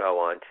Virgo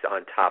on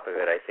top of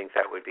it, I think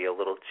that would be a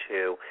little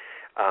too,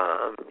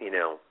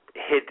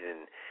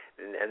 hidden.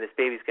 And this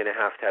baby's going to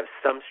have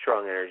some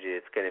strong energy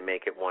that's going to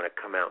make it want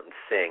to come out and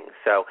sing.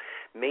 So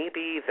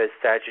maybe the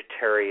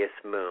Sagittarius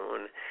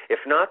moon, if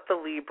not the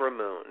Libra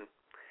moon.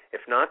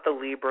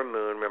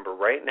 Remember,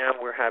 right now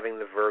we're having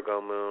the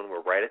Virgo moon.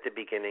 We're right at the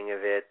beginning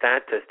of it.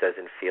 That just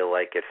doesn't feel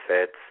like it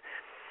fits.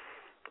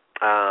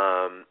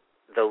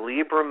 The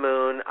Libra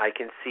moon, I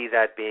can see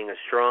that being a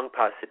strong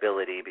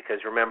possibility,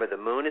 because remember, the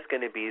moon is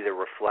going to be the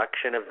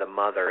reflection of the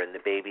mother in the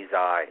baby's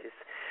eyes.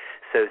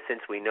 So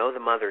since we know the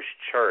mother's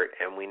chart,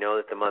 and we know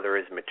that the mother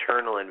is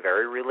maternal and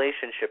very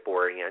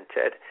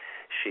relationship-oriented,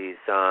 she's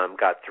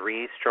got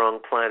 3 strong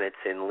planets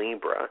in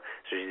Libra,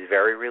 so she's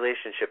very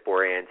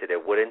relationship-oriented.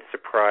 It wouldn't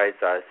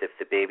surprise us if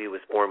the baby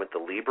was born with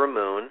the Libra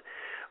moon,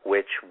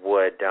 which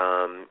would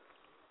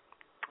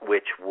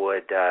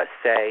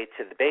say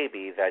to the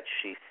baby that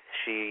he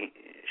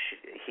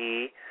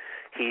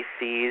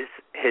sees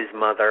his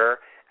mother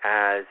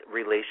as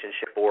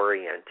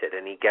relationship-oriented,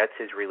 and he gets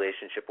his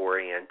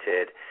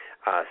relationship-oriented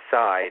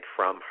side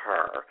from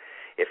her.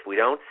 If we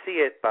don't see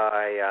it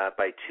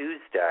by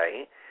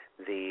Tuesday,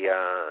 the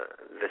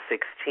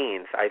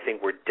 16th, I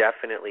think we're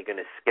definitely going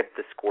to skip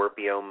the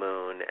Scorpio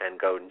moon and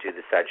go and do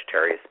the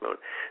Sagittarius moon.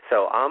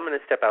 So I'm going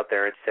to step out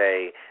there and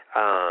say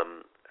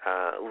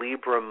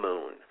Libra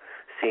moon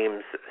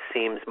seems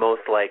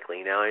most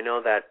likely. Now, I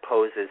know that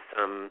poses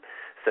some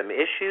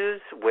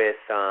issues with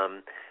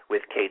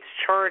Kate's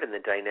chart and the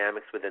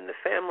dynamics within the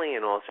family,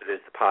 and also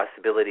there's the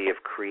possibility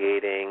of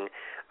creating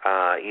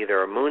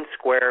either a moon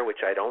square,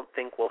 which I don't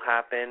think will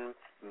happen,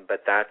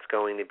 but that's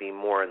going to be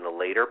more in the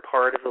later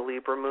part of the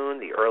Libra moon.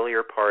 The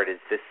earlier part is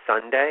this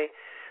Sunday,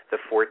 the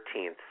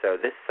 14th. So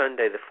this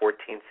Sunday, the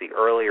 14th, the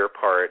earlier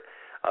part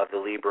of the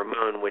Libra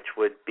moon, which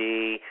would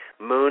be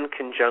moon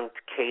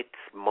conjunct Kate's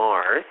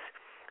Mars,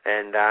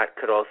 and that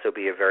could also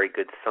be a very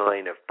good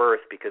sign of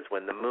birth, because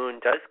when the moon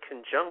does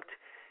conjunct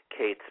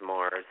Kate's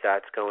Mars,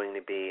 that's going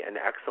to be an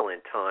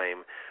excellent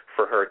time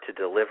for her to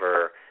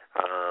deliver,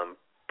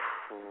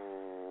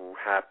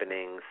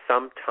 happening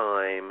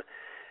sometime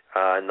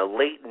in the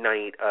late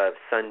night of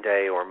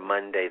Sunday or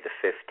Monday the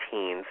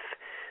 15th,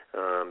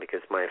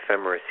 because my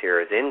ephemeris here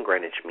is in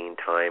Greenwich Mean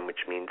Time,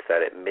 which means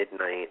that at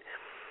midnight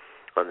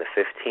on the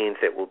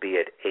 15th it will be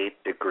at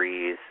 8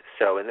 degrees.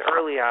 So in the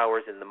early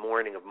hours in the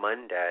morning of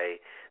Monday,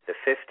 the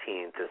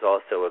 15th, is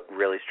also a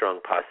really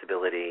strong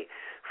possibility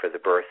for the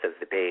birth of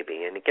the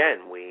baby. And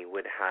again, we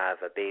would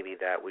have a baby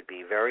that would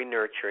be very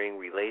nurturing,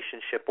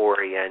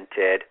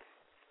 relationship-oriented.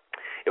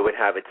 It would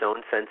have its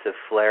own sense of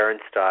flair and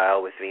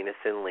style with Venus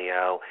in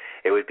Leo.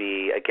 It would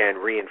be, again,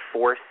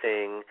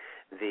 reinforcing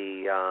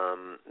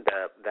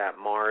that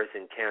Mars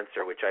in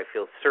Cancer, which I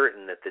feel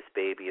certain that this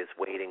baby is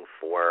waiting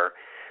for.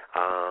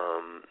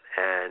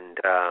 And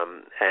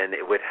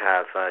it would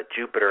have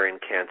Jupiter in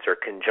Cancer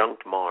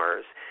conjunct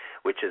Mars,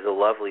 which is a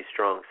lovely,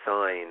 strong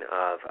sign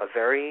of a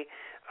very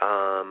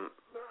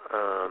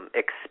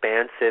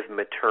expansive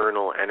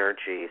maternal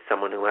energy,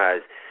 someone who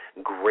has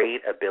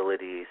great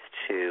abilities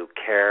to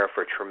care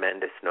for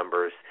tremendous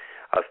numbers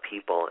of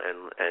people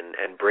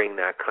and bring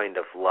that kind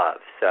of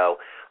love. So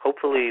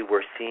hopefully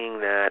we're seeing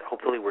that.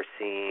 Hopefully we're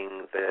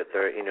seeing the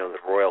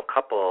royal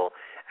couple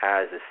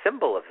as a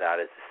symbol of that,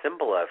 as a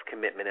symbol of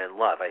commitment and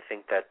love. I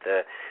think that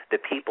the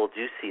people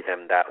do see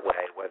them that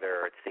way,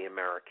 whether it's the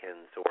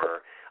Americans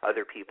or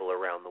other people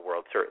around the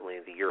world. Certainly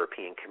the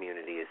European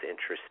community is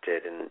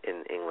interested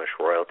in English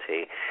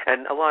royalty,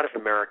 and a lot of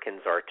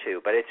Americans are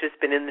too. But it's just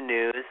been in the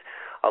news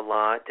a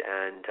lot,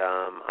 and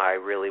I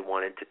really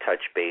wanted to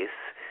touch base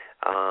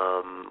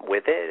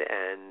with it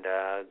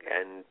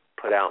and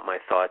put out my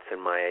thoughts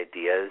and my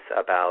ideas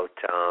about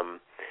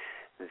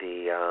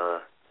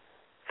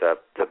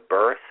the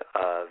birth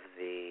of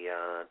the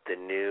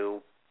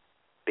new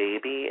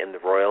baby in the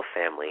royal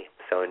family.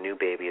 So a new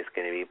baby is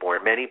going to be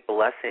born. Many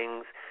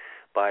blessings,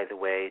 by the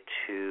way,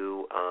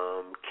 to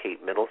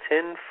Kate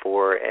Middleton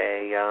for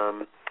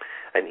an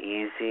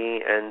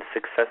easy and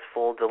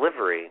successful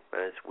delivery,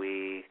 as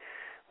we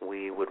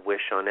would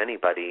wish on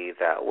anybody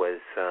that was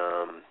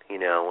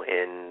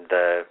in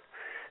the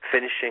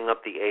finishing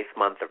up the 8th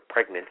month of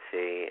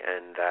pregnancy,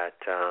 and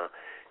that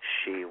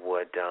she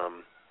would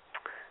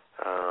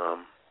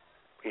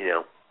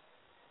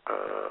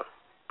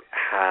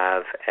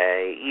have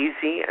a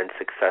easy and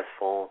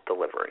successful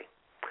delivery.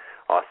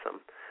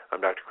 Awesome. I'm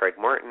Dr. Craig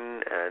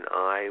Martin, and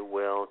I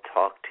will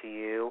talk to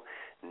you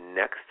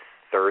next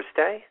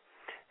Thursday.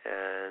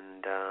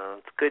 And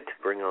it's good to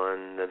bring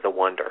on the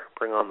wonder.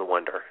 Bring on the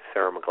wonder,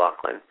 Sarah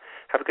McLachlan.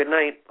 Have a good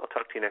night. I'll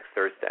talk to you next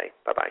Thursday.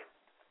 Bye-bye.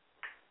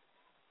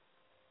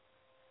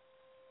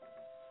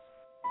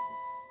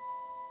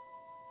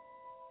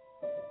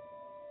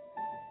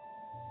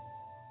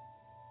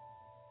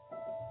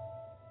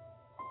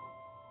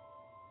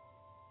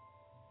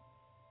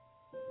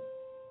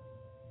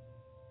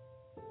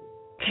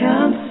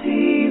 Can't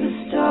see the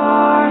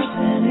stars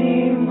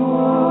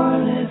anymore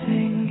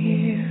living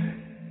here.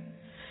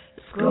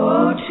 Let's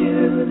go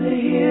to the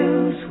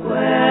hills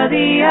where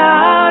the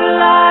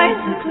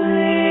outlines are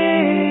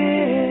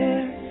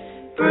clear.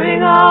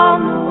 Bring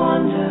on the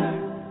wonder,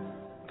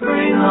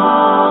 bring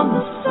on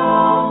the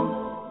song.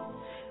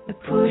 I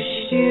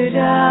pushed you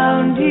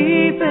down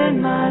deep in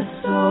my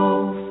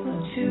soul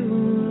for too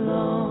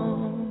long.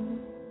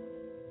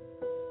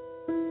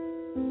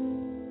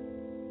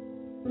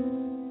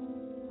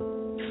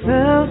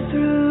 Fell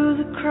through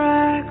the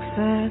cracks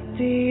at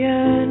the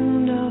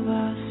end of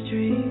our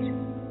street.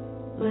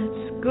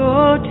 Let's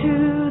go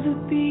to the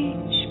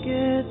beach,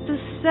 get the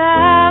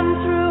sand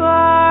through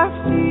our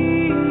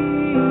feet.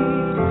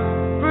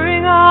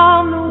 Bring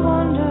on the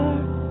wonder,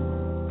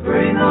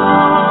 bring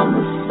on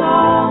the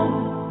song.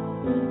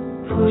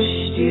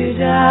 Pushed you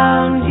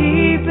down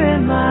deep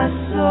in my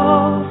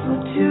soul for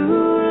too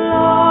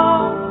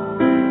long.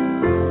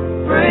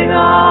 Bring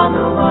on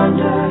the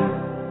wonder,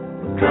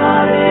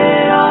 got it.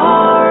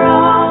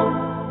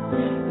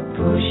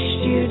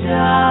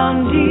 Down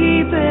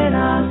deep in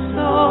our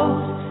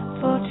souls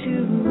for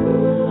too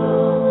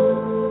long.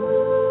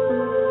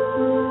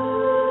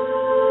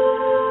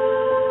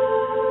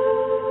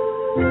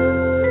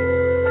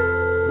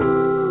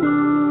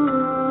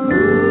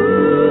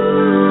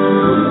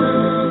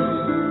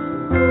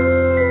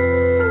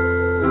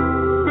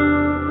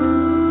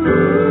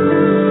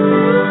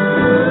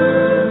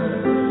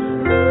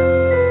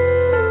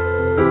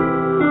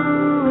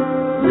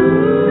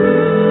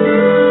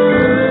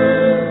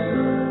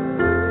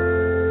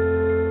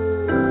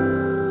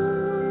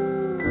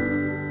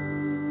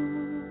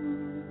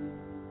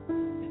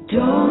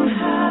 Don't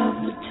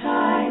have the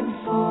time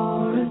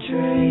for a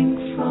drink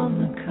from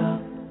the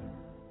cup.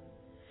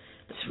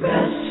 Let's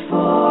rest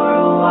for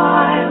a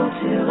while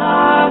till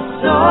our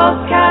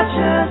souls catch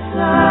us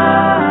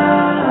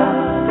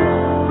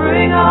up.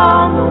 Bring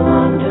on the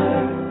wonder,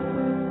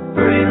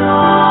 bring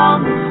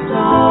on the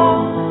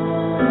song.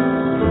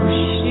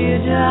 Pushed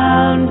you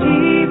down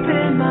deep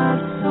in my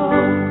soul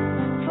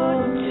for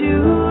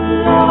too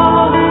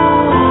long.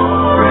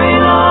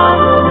 Bring on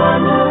the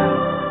wonder,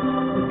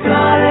 we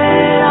got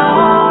it.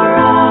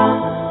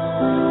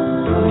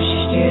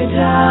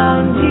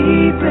 Down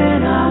deep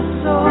in our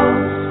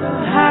souls, so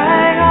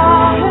hang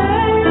on.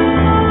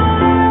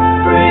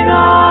 Bring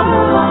on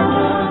the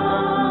wonder,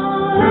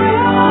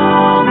 bring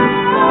on the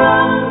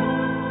song.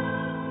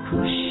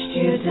 Pushed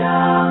you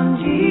down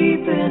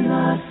deep in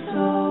my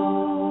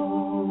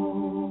soul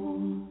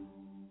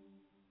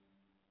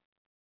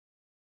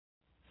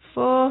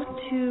for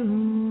too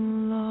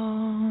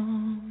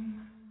long.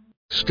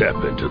 Step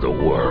into the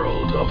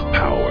world of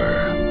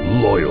power,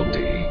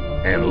 loyalty,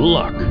 and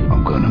luck.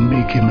 I'm gonna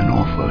make him an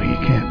offer he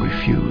can't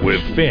refuse.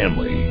 With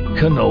family,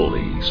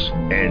 cannolis,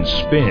 and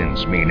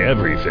spins mean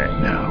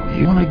everything. Now,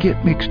 you wanna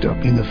get mixed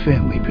up in the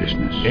family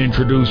business.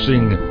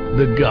 Introducing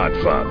The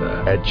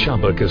Godfather at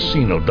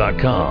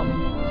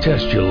ChumbaCasino.com.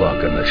 Test your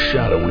luck in the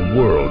shadowy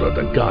world of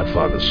The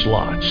Godfather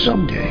slot.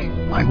 Someday,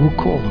 I will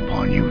call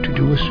upon you to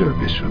do a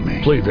service for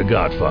me. Play The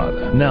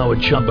Godfather, now at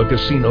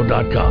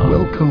ChumbaCasino.com.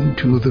 Welcome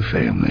to the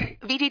family.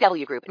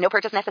 VGW Group. No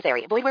purchase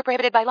necessary. Void where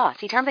prohibited by law.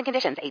 See terms and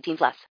conditions.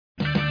 18+.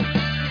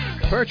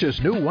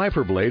 Purchase new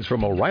wiper blades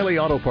from O'Reilly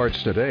Auto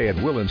Parts today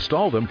and we'll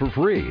install them for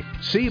free.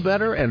 See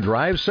better and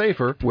drive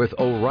safer with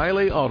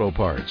O'Reilly Auto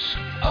Parts.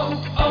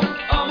 Oh,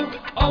 oh,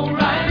 oh,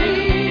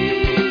 O'Reilly